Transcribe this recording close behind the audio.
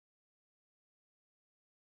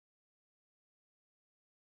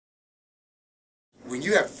when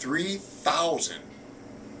you have 3,000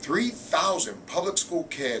 public school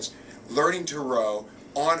kids learning to row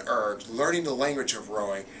on ergs, learning the language of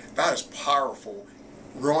rowing, that is powerful.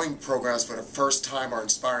 Rowing programs for the first time are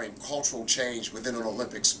inspiring cultural change within an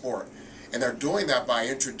Olympic sport. And they're doing that by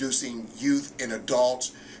introducing youth and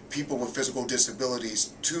adults, people with physical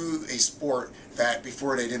disabilities, to a sport that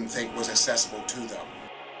before they didn't think was accessible to them.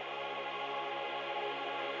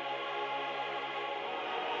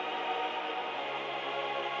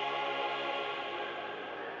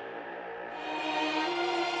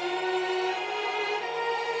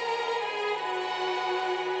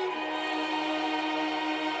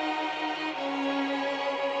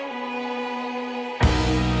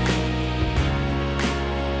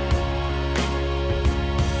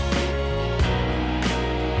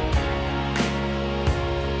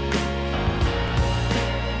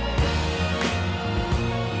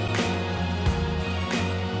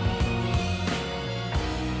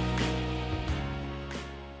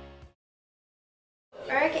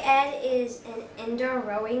 Erg Ed is an indoor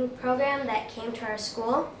rowing program that came to our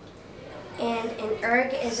school, and an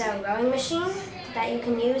erg is a rowing machine that you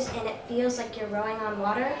can use and it feels like you're rowing on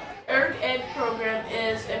water. Erg Ed program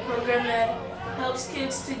is a program that helps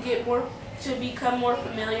kids to become more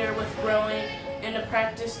familiar with rowing and to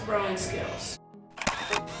practice rowing skills.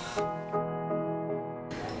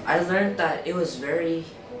 I learned that it was very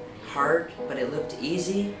hard, but it looked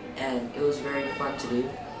easy and it was very fun to do.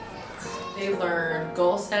 They learn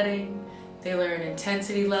goal setting, they learn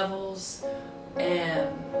intensity levels, and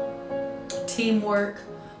teamwork,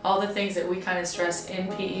 all the things that we kind of stress in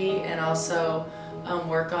PE and also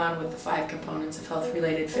work on with the 5 components of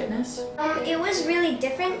health-related fitness. It was really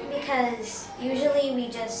different because usually we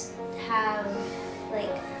just have like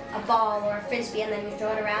a ball or a frisbee and then we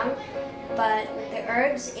throw it around. But with the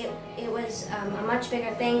ergs, it was a much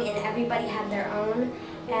bigger thing and everybody had their own.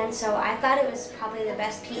 And so I thought it was probably the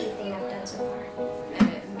best PE thing I've done so far.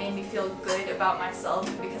 And it made me feel good about myself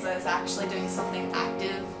because I was actually doing something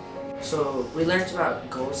active. So we learned about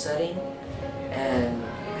goal setting and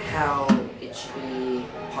how it should be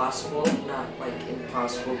possible, not like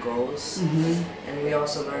impossible goals. And we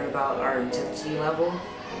also learned about our intensity level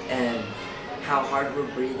and how hard we're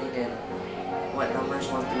breathing and what numbers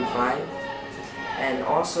 1 through 5. And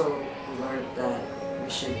also we learned that we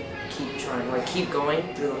should keep trying, like keep going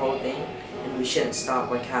through the whole thing, and we shouldn't stop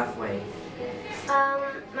like halfway.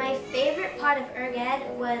 My favorite part of Erg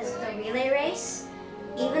Ed was the relay race.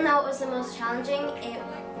 Even though it was the most challenging,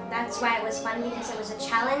 that's why it was fun, because it was a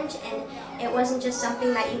challenge and it wasn't just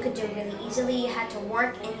something that you could do really easily. You had to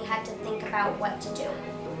work and you had to think about what to do.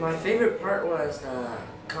 My favorite part was the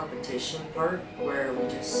competition part, where we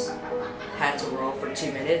just had to row for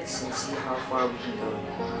 2 minutes and see how far we can go.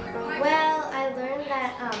 Well, I learned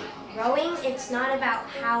that rowing, it's not about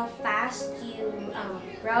how fast you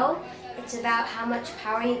row, it's about how much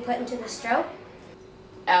power you put into the stroke.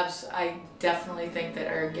 I definitely think that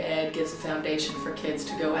Erg Ed gives a foundation for kids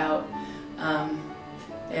to go out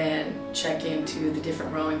and check into the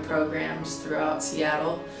different rowing programs throughout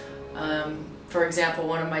Seattle. For example,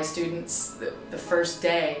 one of my students, the first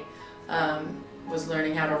day, was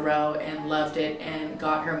learning how to row and loved it and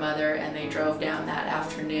got her mother, and they drove down that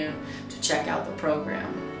afternoon to check out the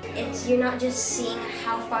program. You're not just seeing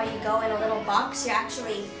how far you go in a little box, you're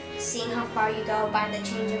actually seeing how far you go by the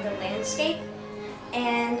change of the landscape.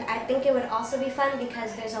 And I think it would also be fun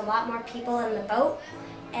because there's a lot more people in the boat,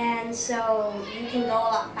 and so you can go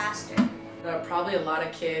a lot faster. There are probably a lot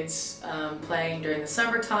of kids playing during the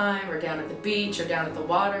summertime or down at the beach or down at the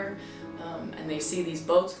water, and they see these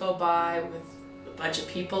boats go by with a bunch of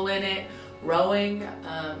people in it rowing,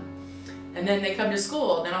 and then they come to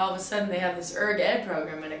school, and then all of a sudden they have this Erg Ed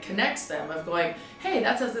program, and it connects them of going, hey,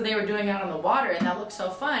 that's something they were doing out on the water and that looks so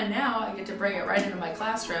fun. Now I get to bring it right into my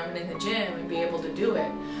classroom and in the gym and be able to do it.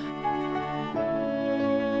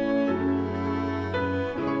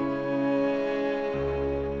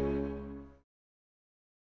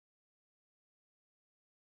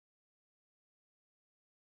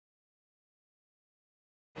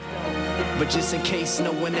 But just in case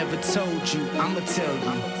no one ever told you, I'ma tell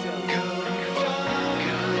you.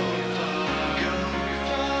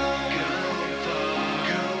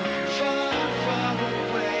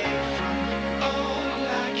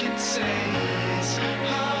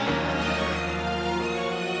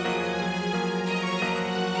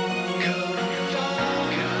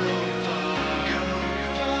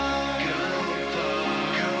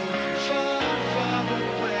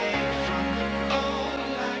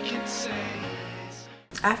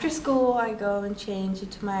 After school, I go and change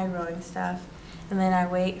into my rowing stuff, and then I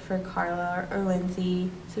wait for Carla or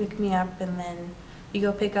Lindsay to pick me up, and then we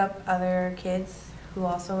go pick up other kids who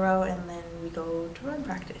also row, and then we go to rowing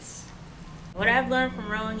practice. What I've learned from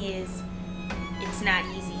rowing is it's not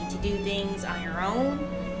easy to do things on your own.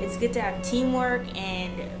 It's good to have teamwork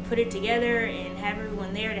and put it together and have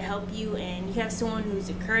everyone there to help you, and you have someone who's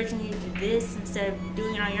encouraging you to do this instead of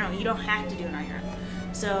doing it on your own. You don't have to do it on your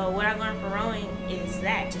own. So what I've learned from rowing is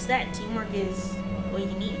just that. Teamwork is what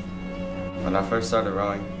you need. When I first started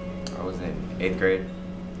rowing, I was in 8th grade,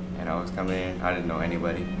 and I was coming in, I didn't know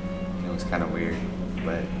anybody, and it was kind of weird,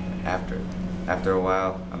 but after a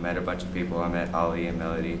while, I met a bunch of people. I met Ollie and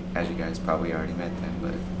Melody, as you guys probably already met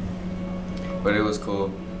them, but it was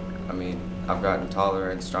cool. I mean, I've gotten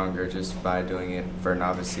taller and stronger just by doing it for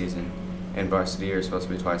novice season. In varsity, you're supposed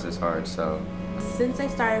to be twice as hard, so. Since I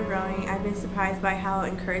started rowing, I've been surprised by how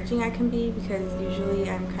encouraging I can be, because usually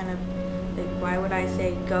I'm kind of like, why would I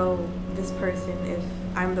say go this person if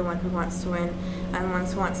I'm the one who wants to win? I'm the one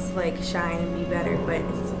who wants to like shine and be better, but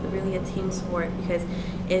it's really a team sport, because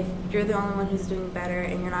if you're the only one who's doing better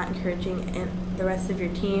and you're not encouraging the rest of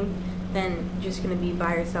your team, then you're just going to be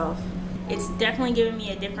by yourself. It's definitely given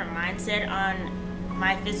me a different mindset on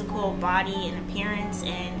my physical body and appearance,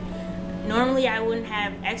 and normally I wouldn't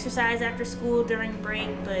have exercise after school during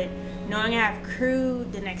break, but knowing I have crew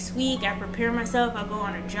the next week, I prepare myself, I'll go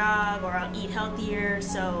on a jog or I'll eat healthier,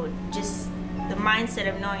 so just the mindset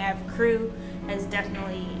of knowing I have crew has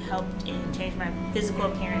definitely helped and changed my physical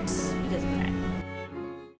appearance because of that.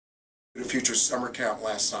 The Future summer camp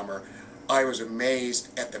last summer, I was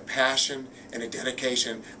amazed at the passion and the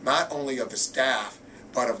dedication not only of the staff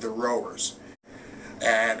but of the rowers.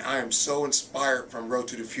 And I am so inspired from Row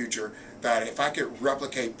to the Future that if I could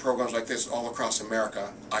replicate programs like this all across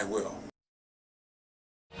America, I will.